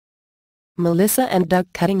Melissa and Doug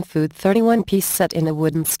Cutting Food 31-piece set in a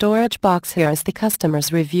wooden storage box. Here is the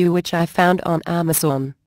customer's review which I found on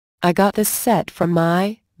Amazon. I got this set for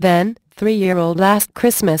my, then, 3-year-old last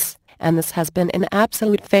Christmas, and this has been an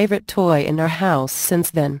absolute favorite toy in our house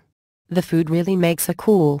since then. The food really makes a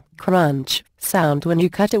cool crunch sound when you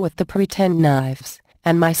cut it with the pretend knives,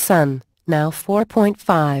 and my son, now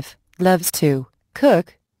 4.5, loves to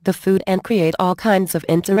cook the food and create all kinds of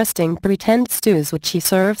interesting pretend stews which he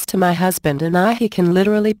serves to my husband and I. He can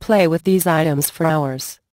literally play with these items for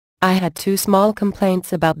hours. I had 2 small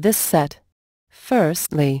complaints about this set.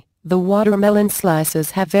 Firstly, the watermelon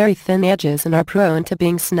slices have very thin edges and are prone to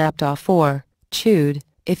being snapped off or chewed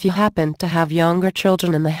if you happen to have younger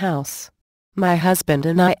children in the house. My husband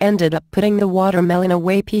and I ended up putting the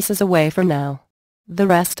watermelon pieces away for now. The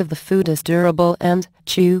rest of the food is durable and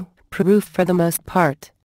chew-proof for the most part.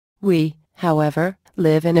 We, however,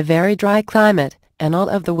 live in a very dry climate, and all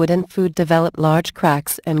of the wooden food developed large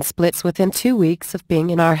cracks and splits within 2 weeks of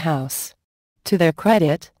being in our house. To their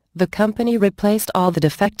credit, the company replaced all the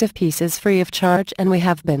defective pieces free of charge and we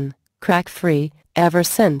have been crack-free ever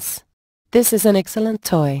since. This is an excellent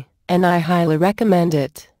toy, and I highly recommend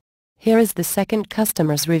it. Here is the second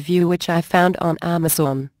customer's review which I found on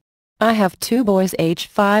Amazon. I have 2 boys age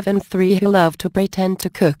 5 and 3 who love to pretend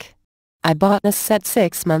to cook. I bought this set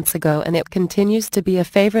 6 months ago and it continues to be a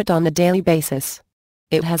favorite on a daily basis.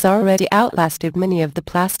 It has already outlasted many of the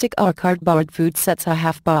plastic or cardboard food sets I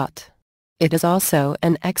have bought. It is also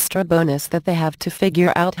an extra bonus that they have to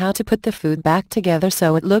figure out how to put the food back together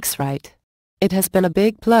so it looks right. It has been a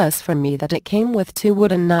big plus for me that it came with 2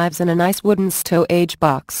 wooden knives and a nice wooden storage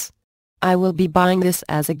box. I will be buying this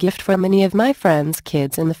as a gift for many of my friends'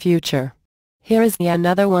 kids in the future. Here is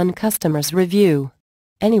another one customer's review.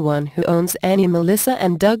 Anyone who owns any Melissa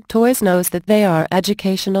and Doug toys knows that they are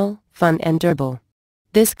educational, fun and durable.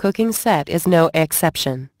 This cooking set is no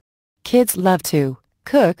exception. Kids love to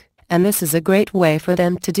cook, and this is a great way for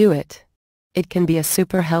them to do it. It can be a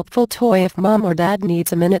super helpful toy if mom or dad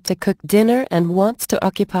needs a minute to cook dinner and wants to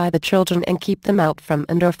occupy the children and keep them out from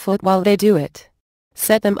underfoot while they do it.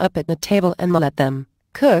 Set them up at the table and let them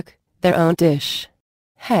cook their own dish.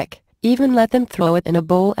 Heck, even let them throw it in a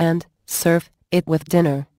bowl and serve it with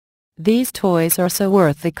dinner. These toys are so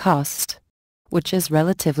worth the cost, which is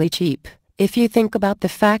relatively cheap, if you think about the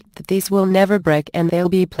fact that these will never break and they'll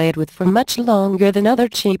be played with for much longer than other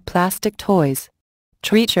cheap plastic toys.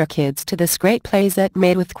 Treat your kids to this great playset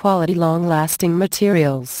made with quality long-lasting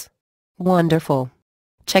materials. Wonderful.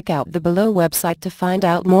 Check out the below website to find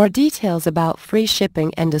out more details about free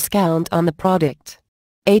shipping and discount on the product.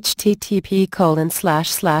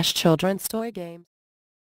 http://childrenstoygames